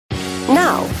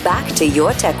Now, back to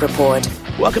your Tech Report.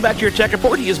 Welcome back to your Tech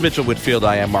Report. He is Mitchell Whitfield.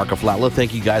 I am Marco Flatlow.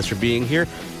 Thank you guys for being here.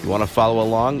 If you want to follow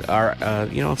along our,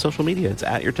 on social media, it's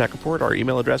at Your Tech Report. Our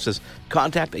email address is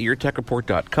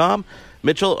contact@yourtechreport.com.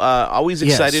 Mitchell, always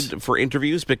excited for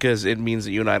interviews because it means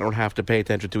that you and I don't have to pay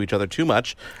attention to each other too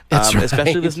much, That's right.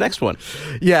 especially this next one.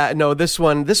 Yeah, no, this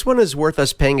one is worth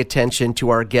us paying attention to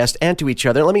our guest and to each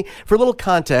other. For a little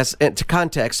context and a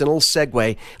little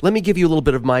segue, let me give you a little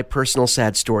bit of my personal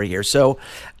sad story here. So,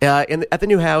 at the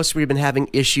new house, we've been having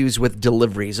issues with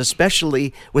deliveries,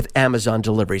 especially with Amazon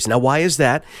deliveries. Now, why is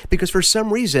that? Because for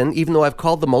some reason, even though I've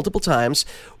called them multiple times,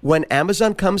 when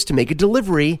Amazon comes to make a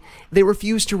delivery, they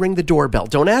refuse to ring the doorbell.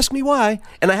 Don't ask me why.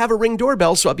 And I have a Ring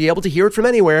doorbell, so I'll be able to hear it from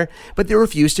anywhere, but they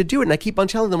refuse to do it. And I keep on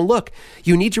telling them, look,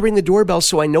 you need to ring the doorbell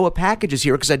so I know a package is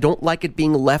here because I don't like it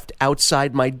being left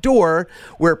outside my door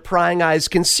where prying eyes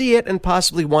can see it and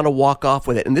possibly want to walk off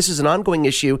with it. And this is an ongoing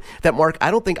issue that, Mark, I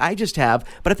don't think I just have,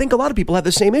 but I think a lot of people have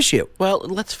the same issue. Well,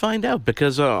 let's find out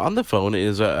because on the phone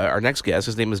is our next guest.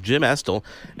 His name is Jim Estill,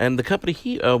 and the company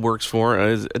he works for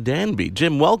is Danby.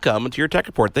 Jim, welcome to your Tech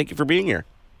Report. Thank you for being here.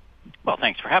 Well,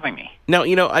 thanks for having me. Now,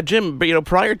 Jim,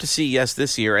 prior to CES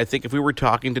this year, I think if we were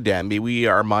talking to Danby,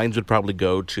 our minds would probably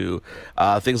go to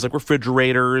things like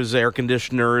refrigerators, air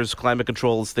conditioners, climate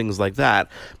controls, things like that.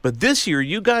 But this year,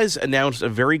 you guys announced a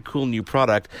very cool new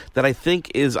product that I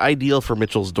think is ideal for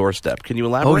Mitchell's doorstep. Can you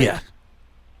elaborate? Oh, yeah.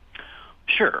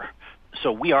 Sure.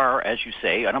 So we are, as you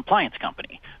say, an appliance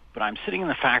company. But I'm sitting in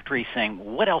the factory saying,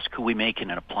 what else could we make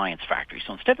in an appliance factory?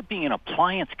 So instead of being an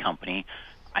appliance company,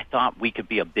 I thought we could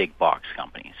be a big box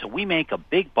company. So we make a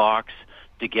big box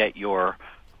to get your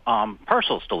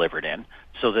parcels delivered in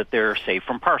so that they're safe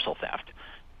from parcel theft.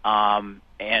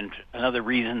 And another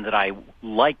reason that I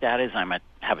like that is I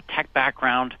have a tech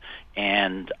background,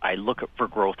 and I look for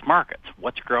growth markets.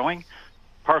 What's growing?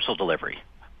 Parcel delivery.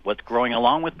 What's growing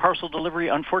along with parcel delivery,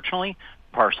 unfortunately?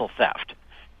 Parcel theft.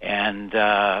 And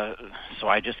so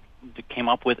I just came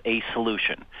up with a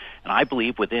solution. And I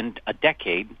believe within a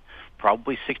decade,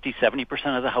 probably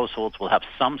 60-70% of the households will have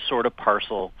some sort of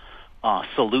parcel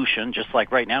solution, just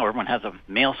like right now everyone has a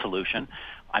mail solution.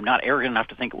 I'm not arrogant enough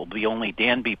to think it will be only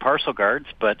Danby parcel guards,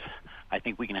 but I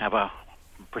think we can have a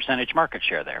percentage market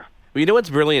share there. Well, you know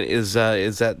what's brilliant is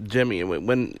that, Jimmy,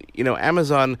 when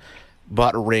Amazon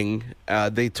bought Ring,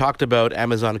 they talked about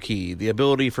Amazon Key, the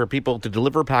ability for people to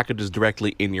deliver packages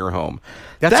directly in your home.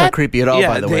 That's not creepy at all,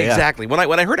 by the way. Exactly. When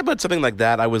I heard about something like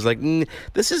that, I was like,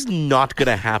 this is not going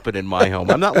to happen in my home.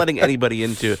 I'm not letting anybody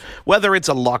into, whether it's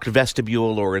a locked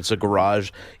vestibule or it's a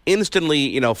garage.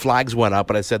 Instantly, flags went up,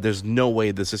 and I said, there's no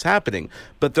way this is happening.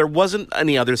 But there wasn't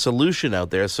any other solution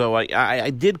out there, so I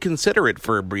did consider it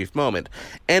for a brief moment.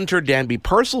 Enter Danby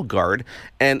Parcel Guard,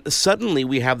 and suddenly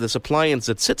we have this appliance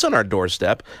that sits on our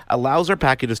doorstep, allows our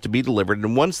packages to be delivered,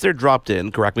 and once they're dropped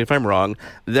in, correct me if I'm wrong,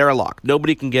 they're locked.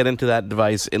 Nobody can get into that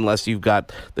device unless you've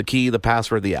got the key, the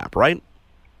password, the app, right?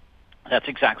 That's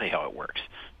exactly how it works.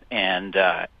 And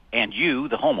you,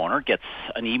 the homeowner, gets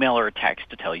an email or a text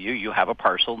to tell you you have a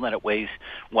parcel and that it weighs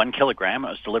 1 kilogram. It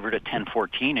was delivered at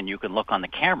 10:14, and you can look on the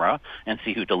camera and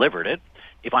see who delivered it.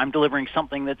 If I'm delivering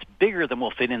something that's bigger than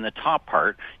will fit in the top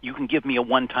part, you can give me a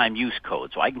one-time use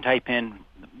code. So I can type in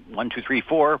 1, 2, 3,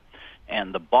 4,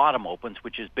 and the bottom opens,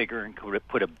 which is bigger, and could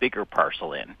put a bigger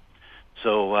parcel in.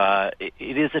 So it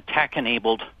is a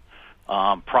tech-enabled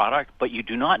product, but you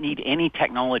do not need any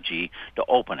technology to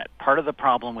open it. Part of the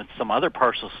problem with some other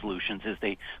parcel solutions is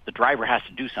the driver has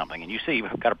to do something. And you say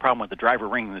you've got a problem with the driver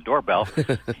ringing the doorbell.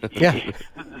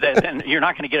 Then you're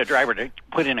not going to get a driver to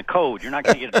put in a code. You're not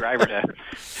going to get a driver to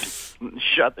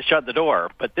shut the door.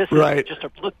 But this is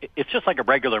it's just like a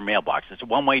regular mailbox. It's a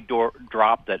one-way door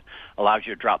drop that allows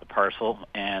you to drop the parcel.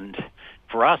 And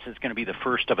for us, it's going to be the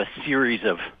first of a series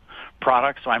of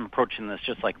products. So I'm approaching this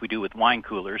just like we do with wine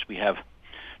coolers. We have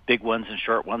big ones and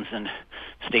short ones and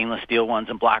stainless steel ones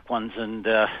and black ones and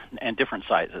different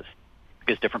sizes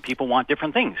because different people want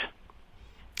different things.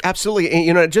 Absolutely.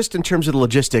 And, just in terms of the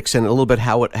logistics and a little bit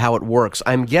how it works,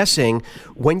 I'm guessing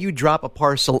when you drop a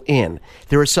parcel in,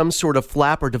 there is some sort of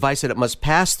flap or device that it must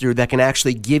pass through that can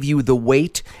actually give you the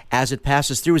weight as it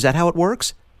passes through. Is that how it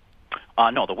works?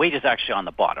 No, the weight is actually on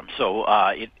the bottom. So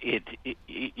it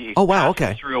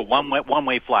passes through a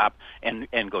one-way flap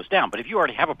and goes down. But if you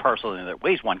already have a parcel in that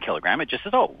weighs 1 kilogram, it just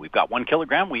says, we've got 1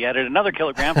 kilogram. We added another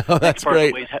kilogram. That's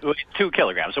great. Weighs 2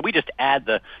 kilograms. So we just add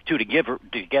the two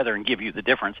together and give you the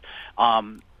difference.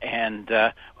 Most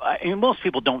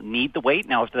people don't need the weight.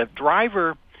 Now, if the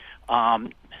driver...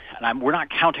 we're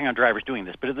not counting on drivers doing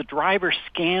this, but if the driver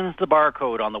scans the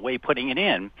barcode on the way putting it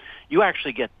in, you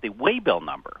actually get the weigh bill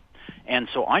number. And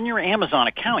so on your Amazon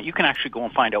account, you can actually go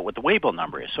and find out what the waybill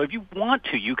number is. So if you want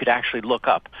to, you could actually look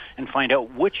up and find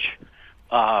out which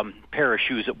pair of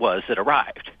shoes it was that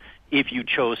arrived, if you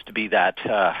chose to be that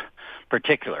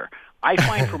particular. I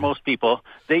find for most people,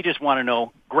 they just want to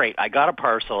know, great, I got a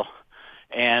parcel,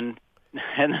 and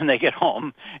then they get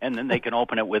home, and then they can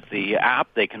open it with the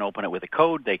app, they can open it with a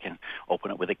code, they can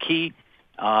open it with a key.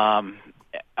 And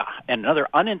another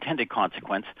unintended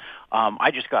consequence,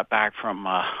 I just got back from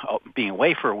being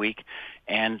away for a week,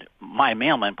 and my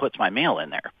mailman puts my mail in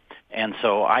there. And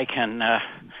so I can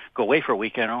go away for a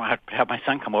week, and I don't have my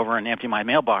son come over and empty my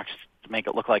mailbox to make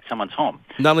it look like someone's home.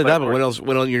 Not only that, but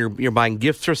when you're buying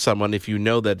gifts for someone, if you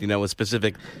know that a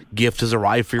specific gift has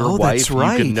arrived for your wife, that's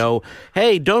right. You can know,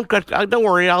 hey, don't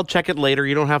worry, I'll check it later.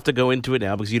 You don't have to go into it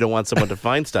now because you don't want someone to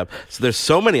find stuff. So there's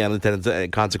so many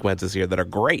unintended consequences here that are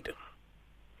great.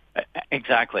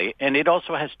 Exactly, and it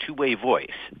also has two-way voice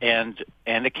and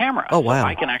a camera. Oh, wow. So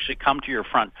I can actually come to your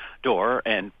front door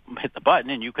and hit the button,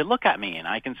 and you can look at me, and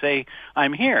I can say,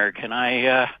 "I'm here. Can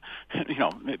I,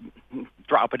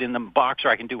 drop it in the box, or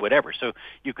I can do whatever." So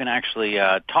you can actually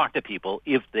talk to people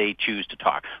if they choose to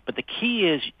talk. But the key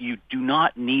is you do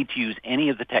not need to use any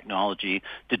of the technology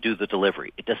to do the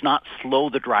delivery. It does not slow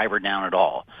the driver down at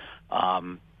all.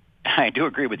 I do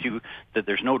agree with you that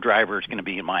there's no drivers going to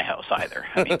be in my house either.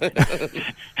 I mean,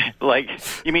 like,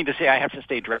 you mean to say I have to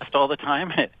stay dressed all the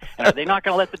time? And are they not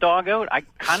going to let the dog out?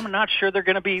 I'm not sure they're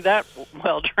going to be that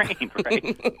well trained,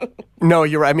 right? No,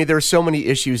 you're right. I mean, there are so many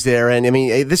issues there. And I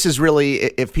mean, this is really,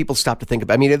 if people stop to think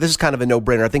about it, I mean, this is kind of a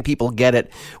no-brainer. I think people get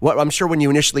it. I'm sure when you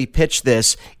initially pitched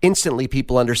this, instantly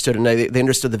people understood, and they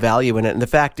understood the value in it. And the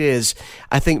fact is,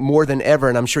 I think more than ever,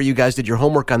 and I'm sure you guys did your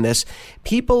homework on this,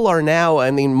 people are now,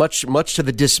 I mean, much to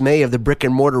the dismay of the brick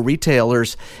and mortar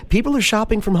retailers, people are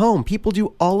shopping from home. People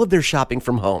do all of their shopping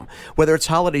from home, whether it's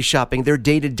holiday shopping, their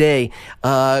day-to-day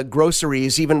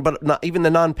groceries, even the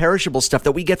non-perishable stuff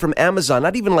that we get from Amazon,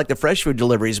 not even like the fresh food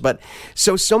deliveries. But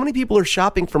so many people are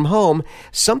shopping from home.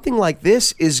 Something like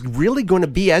this is really going to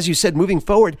be, as you said, moving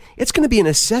forward, it's going to be a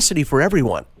necessity for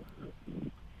everyone.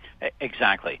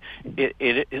 Exactly.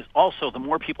 It is also, the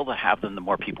more people that have them, the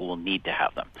more people will need to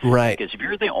have them. Right. Because if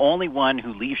you're the only one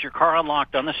who leaves your car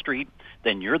unlocked on the street,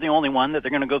 then you're the only one that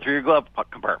they're going to go through your glove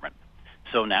compartment.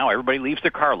 So now everybody leaves their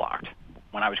car locked.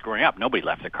 When I was growing up, nobody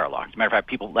left their car locked. As a matter of fact,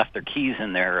 people left their keys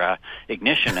in their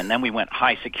ignition, and then we went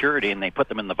high security, and they put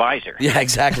them in the visor. Yeah,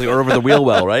 exactly. Or over the wheel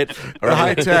well, right? Or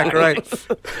high tech, right?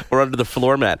 Or under the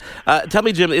floor mat. Tell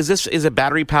me, Jim, is it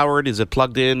battery powered? Is it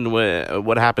plugged in?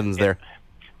 What happens there?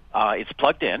 It's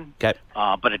plugged in, okay.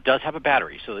 But it does have a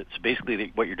battery. So it's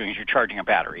basically what you're doing is you're charging a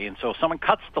battery. And so if someone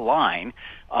cuts the line,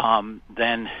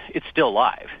 then it's still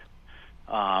live.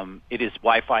 It is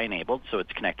Wi-Fi enabled, so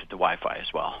it's connected to Wi-Fi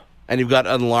as well. And you've got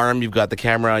an alarm, you've got the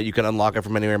camera, you can unlock it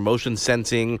from anywhere, motion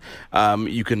sensing,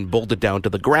 you can bolt it down to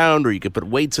the ground, or you can put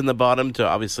weights in the bottom to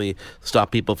obviously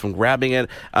stop people from grabbing it.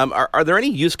 Are there any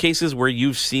use cases where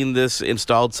you've seen this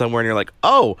installed somewhere and you're like,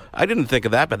 oh, I didn't think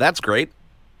of that, but that's great?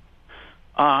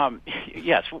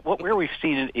 Yes. Where we've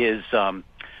seen it is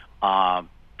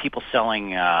people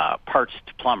selling parts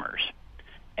to plumbers.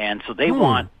 And so they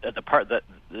want the part that,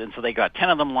 and so they got 10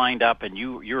 of them lined up, and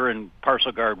you're in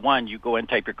parcel guard 1. You go in,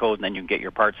 type your code, and then you can get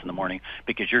your parts in the morning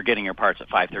because you're getting your parts at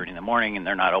 5:30 in the morning, and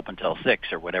they're not open till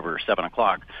 6 or whatever, 7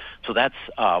 o'clock. So that's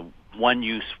one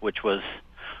use which was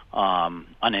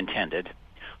unintended.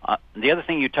 The other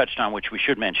thing you touched on, which we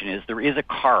should mention, is there is a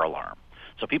car alarm.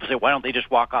 So people say, why don't they just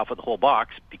walk off with the whole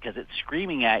box? Because it's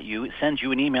screaming at you. It sends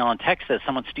you an email and text that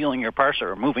someone's stealing your parcel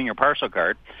or moving your parcel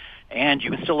card. And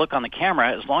you can still look on the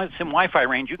camera. As long as it's in Wi-Fi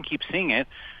range, you can keep seeing it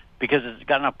because it's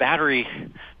got enough battery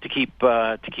to keep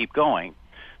going.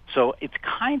 So it's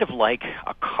kind of like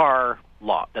a car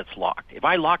lock that's locked. If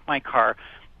I lock my car,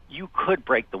 you could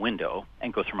break the window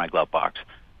and go through my glove box,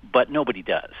 but nobody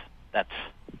does.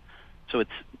 So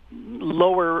it's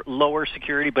lower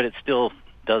security, but it still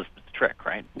does the trick,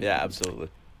 right? Yeah, absolutely.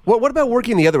 What about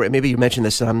working the other way? Maybe you mentioned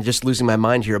this, and I'm just losing my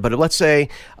mind here. But let's say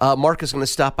Mark is going to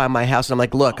stop by my house, and I'm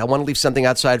like, "Look, I want to leave something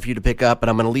outside for you to pick up, and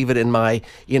I'm going to leave it in my,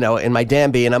 in my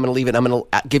Danby, and I'm going to leave it. I'm going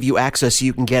to give you access so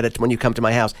you can get it when you come to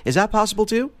my house." Is that possible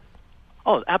too?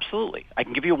 Oh, absolutely. I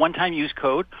can give you a one-time use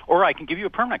code, or I can give you a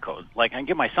permanent code. Like I can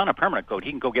give my son a permanent code. He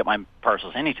can go get my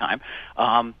parcels anytime.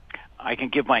 I can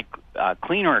give my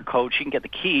cleaner a code. She can get the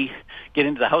key, get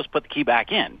into the house, put the key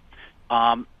back in.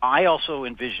 I also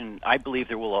I believe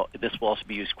this will also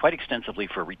be used quite extensively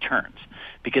for returns.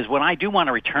 Because when I do want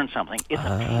to return something, it's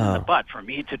a pain in the butt for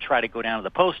me to try to go down to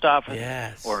the post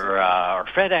office or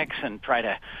FedEx and try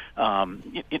to,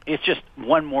 it's just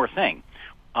one more thing.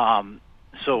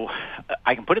 So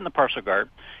I can put it in the parcel guard,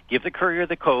 give the courier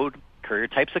the code, courier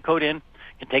types the code in,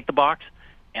 can take the box,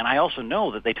 and I also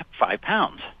know that they took 5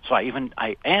 pounds. So and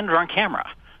they're on camera.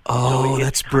 Oh, so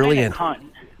that's brilliant.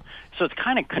 So it's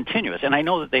kind of continuous, and I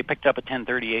know that they picked up at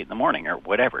 10:38 in the morning or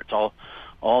whatever. It's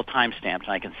all time stamped,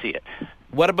 and I can see it.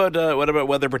 What about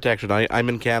weather protection? I'm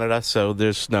in Canada, so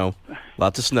there's snow,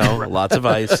 lots of snow, lots of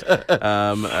ice.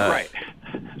 Right.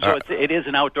 So it is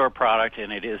an outdoor product,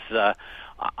 and it is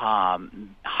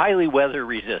highly weather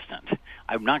resistant.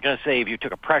 I'm not going to say if you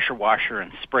took a pressure washer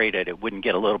and sprayed it, it wouldn't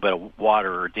get a little bit of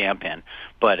water or damp in,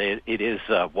 but it is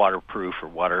waterproof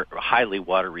or highly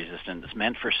water resistant. It's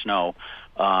meant for snow.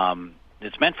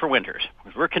 It's meant for winters.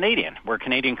 We're Canadian. We're a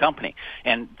Canadian company.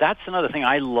 And that's another thing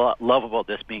I love about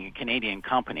this being a Canadian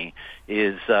company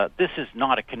is this is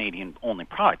not a Canadian-only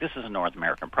product. This is a North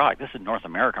American product. This is a North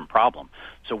American problem.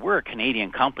 So we're a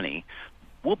Canadian company.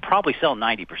 We'll probably sell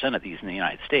 90% of these in the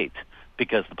United States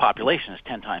because the population is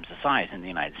 10 times the size in the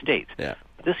United States. Yeah.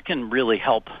 This can really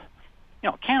help,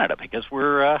 Canada because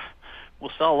we'll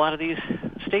sell a lot of these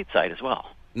stateside as well.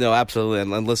 No, absolutely.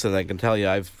 And listen, I can tell you,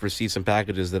 I've received some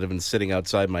packages that have been sitting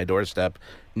outside my doorstep,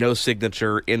 no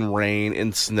signature, in rain,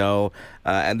 in snow,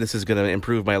 and this is going to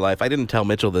improve my life. I didn't tell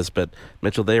Mitchell this, but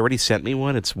Mitchell, they already sent me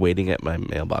one. It's waiting at my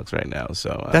mailbox right now.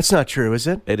 So that's not true, is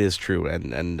it? It is true,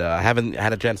 and I haven't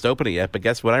had a chance to open it yet. But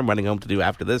guess what? I'm running home to do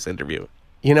after this interview.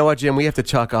 You know what, Jim? We have to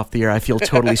talk off the air. I feel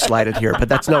totally slighted here, but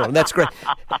that's great.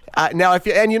 Now,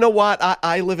 and you know what?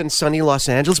 I live in sunny Los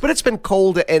Angeles, but it's been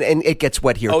cold and it gets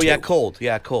wet here. Oh too. yeah, cold.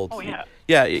 Yeah, cold. Oh yeah.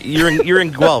 Yeah, you're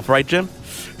in Guelph, right, Jim?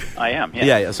 I am.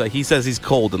 Yeah. Yeah. So he says he's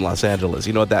cold in Los Angeles.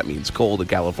 You know what that means? Cold in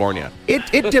California.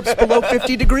 It dips below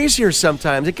 50 degrees here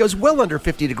sometimes. It goes well under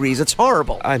 50 degrees. It's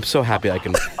horrible. I'm so happy I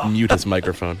can mute his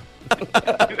microphone.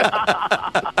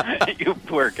 You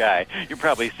poor guy. You're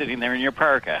probably sitting there in your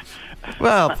parka.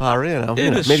 Well,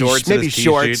 maybe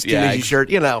shorts, yeah, easy shirt,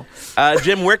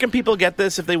 Jim, where can people get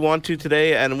this if they want to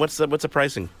today, and what's the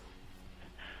pricing?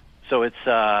 So it's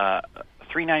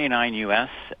 $3.99 US,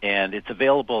 and it's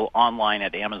available online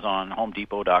at Amazon,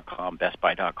 HomeDepot.com,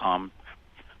 BestBuy.com,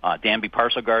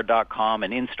 DanbyParcelGuard.com,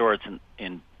 and in store it's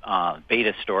in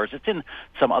beta stores. It's in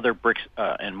some other bricks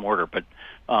and mortar, but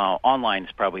online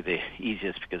is probably the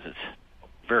easiest because it's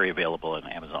very available in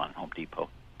Amazon, Home Depot,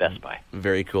 Best Buy.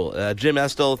 Very cool. Jim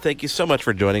Estill, thank you so much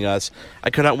for joining us. I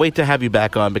could not wait to have you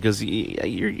back on because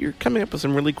you're coming up with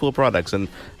some really cool products, and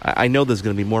I know there's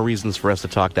going to be more reasons for us to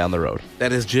talk down the road.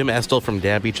 That is Jim Estill from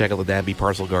Danby. Check out the Danby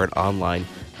Parcel Guard online.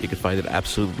 You can find it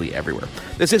absolutely everywhere.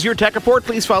 This is Your Tech Report.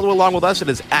 Please follow along with us. It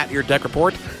is at Your Tech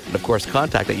Report. And, of course,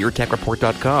 contact at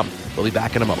yourtechreport.com. We'll be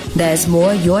back in a moment. There's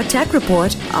more Your Tech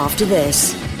Report after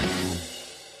this.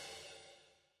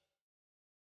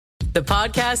 The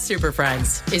Podcast Super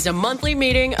Friends is a monthly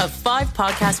meeting of 5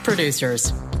 podcast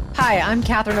producers. Hi, I'm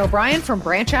Catherine O'Brien from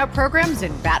Branch Out Programs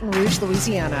in Baton Rouge,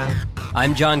 Louisiana.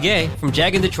 I'm John Gay from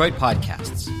Jag and Detroit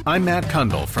Podcasts. I'm Matt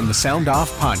Kundle from the Sound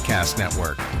Off Podcast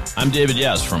Network. I'm David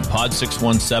Yes from Pod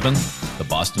 617, the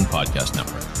Boston Podcast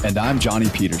Network. And I'm Johnny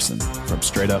Peterson from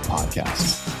Straight Up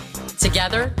Podcasts.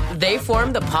 Together, they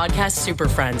form the Podcast Super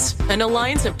Friends, an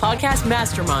alliance of podcast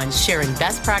masterminds sharing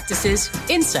best practices,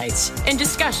 insights, and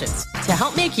discussions to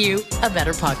help make you a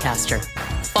better podcaster.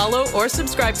 Follow or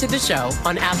subscribe to the show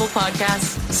on Apple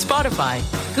Podcasts, Spotify,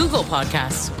 Google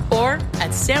Podcasts, or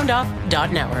at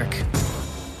soundoff.network.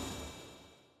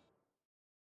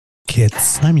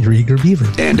 Kids, I'm your eager beaver.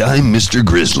 And I'm Mr.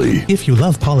 Grizzly. If you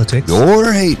love politics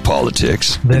or hate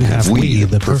politics, then have we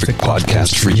the perfect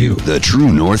podcast for you. The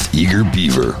True North Eager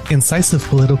Beaver. Incisive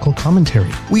political commentary.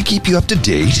 We keep you up to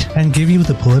date and give you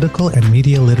the political and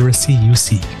media literacy you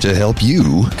seek to help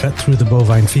you cut through the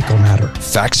bovine fecal matter.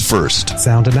 Facts first.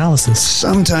 Sound analysis.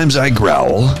 Sometimes I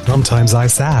growl. Sometimes I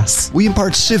sass. We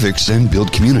impart civics and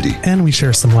build community. And we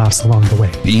share some laughs along the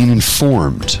way. Being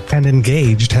informed and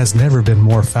engaged has never been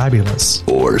more fabulous.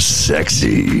 Or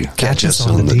sexy. Catch us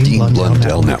on the Dean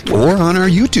Blundell Network. Or on our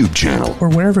YouTube channel. Or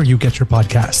wherever you get your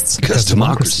podcasts. Because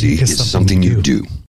democracy is something you do.